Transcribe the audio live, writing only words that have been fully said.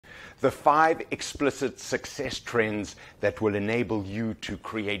The 5 explicit success trends that will enable you to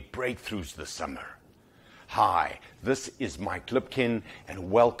create breakthroughs this summer. Hi, this is Mike Lipkin, and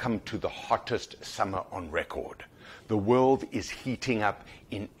welcome to the hottest summer on record. The world is heating up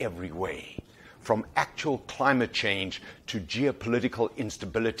in every way. From actual climate change to geopolitical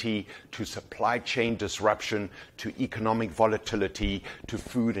instability to supply chain disruption to economic volatility to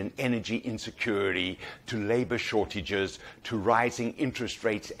food and energy insecurity to labor shortages to rising interest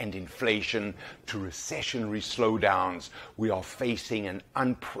rates and inflation to recessionary slowdowns, we are facing an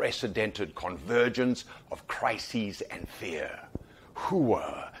unprecedented convergence of crises and fear.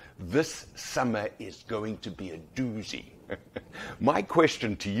 Hooah! This summer is going to be a doozy. My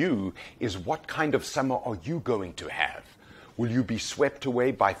question to you is, what kind of summer are you going to have? Will you be swept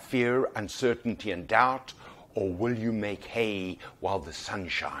away by fear, uncertainty, and doubt, or will you make hay while the sun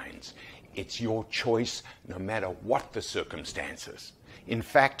shines? It's your choice, no matter what the circumstances. In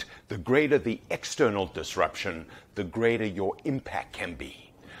fact, the greater the external disruption, the greater your impact can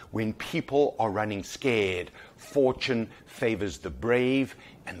be. When people are running scared, fortune favors the brave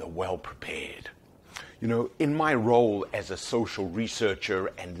and the well-prepared. You know, in my role as a social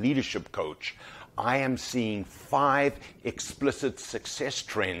researcher and leadership coach, I am seeing 5 explicit success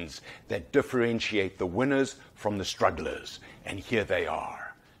trends that differentiate the winners from the strugglers. And here they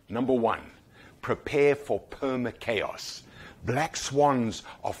are. Number 1, prepare for perma-chaos. Black swans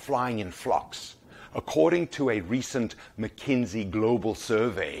are flying in flocks. According to a recent McKinsey global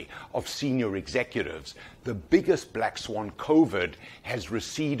survey of senior executives, the biggest black swan, COVID, has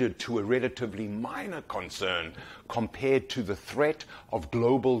receded to a relatively minor concern compared to the threat of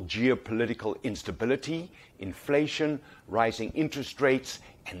global geopolitical instability, inflation, rising interest rates,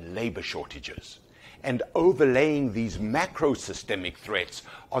 and labor shortages. And overlaying these macro-systemic threats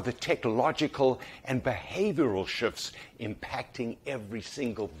are the technological and behavioral shifts impacting every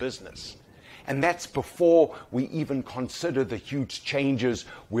single business. And that's before we even consider the huge changes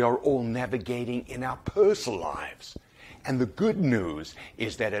we are all navigating in our personal lives. And the good news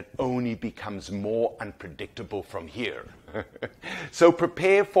is that it only becomes more unpredictable from here. So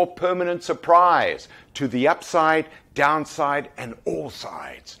prepare for permanent surprise to the upside, downside, and all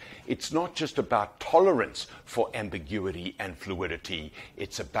sides. It's not just about tolerance for ambiguity and fluidity.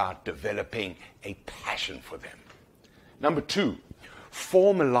 It's about developing a passion for them. Number 2,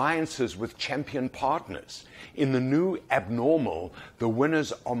 form alliances with champion partners. In the new abnormal, the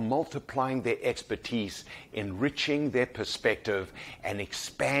winners are multiplying their expertise, enriching their perspective, and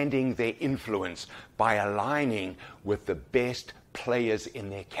expanding their influence by aligning with the best players in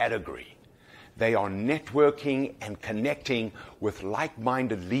their category. They are networking and connecting with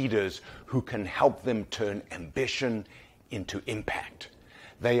like-minded leaders who can help them turn ambition into impact.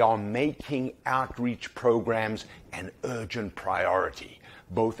 They are making outreach programs an urgent priority,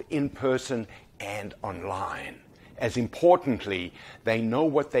 both in person and online. As importantly, they know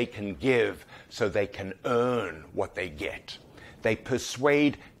what they can give, so they can earn what they get. They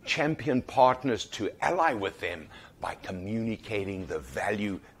persuade champion partners to ally with them by communicating the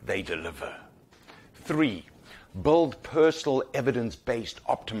value they deliver. 3, build personal evidence-based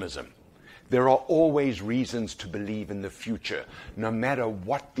optimism. There are always reasons to believe in the future, no matter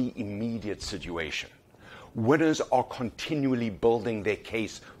what the immediate situation. Winners are continually building their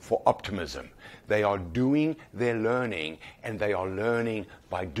case for optimism. They are doing their learning, and they are learning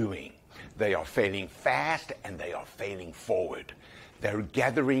by doing. They are failing fast, and they are failing forward. They're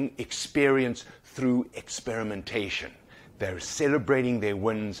gathering experience through experimentation. They're celebrating their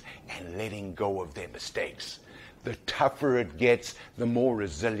wins and letting go of their mistakes. The tougher it gets, the more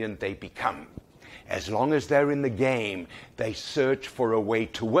resilient they become. As long as they're in the game, they search for a way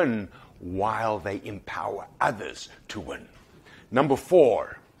to win while they empower others to win. Number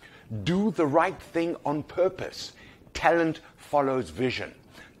 4, do the right thing on purpose. Talent follows vision.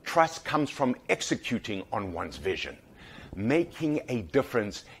 Trust comes from executing on one's vision. Making a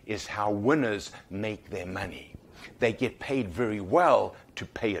difference is how winners make their money. They get paid very well to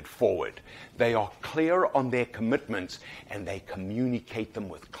pay it forward. They are clear on their commitments, and they communicate them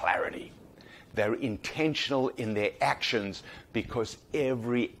with clarity. They're intentional in their actions because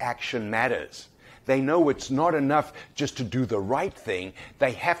every action matters. They know it's not enough just to do the right thing.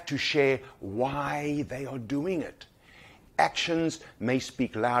 They have to share why they are doing it. Actions may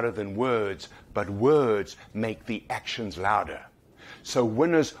speak louder than words, but words make the actions louder. So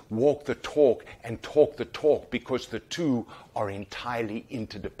winners walk the talk and talk the talk because the two are entirely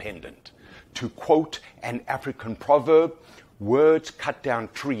interdependent. To quote an African proverb, words cut down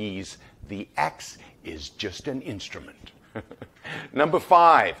trees, the axe is just an instrument. Number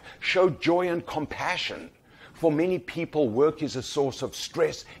 5, show joy and compassion. For many people, work is a source of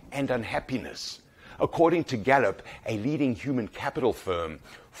stress and unhappiness. According to Gallup, a leading human capital firm,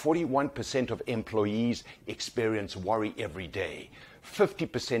 41% of employees experience worry every day.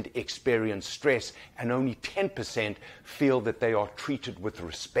 50% experience stress, and only 10% feel that they are treated with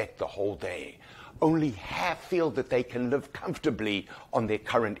respect the whole day. Only half feel that they can live comfortably on their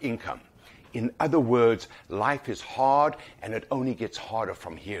current income. In other words, life is hard and it only gets harder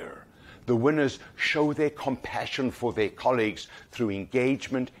from here. The winners show their compassion for their colleagues through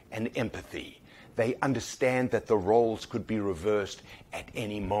engagement and empathy. They understand that the roles could be reversed at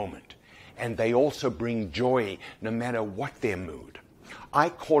any moment. And they also bring joy no matter what their mood. I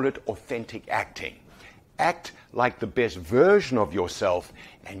call it authentic acting. Act like the best version of yourself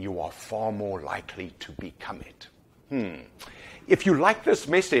and you are far more likely to become it. If you like this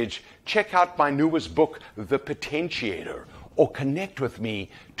message, check out my newest book, The Potentiator, or connect with me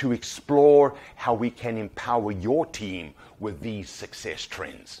to explore how we can empower your team with these success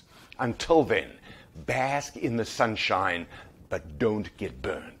trends. Until then, bask in the sunshine, but don't get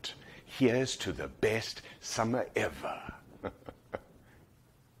burnt. Here's to the best summer ever.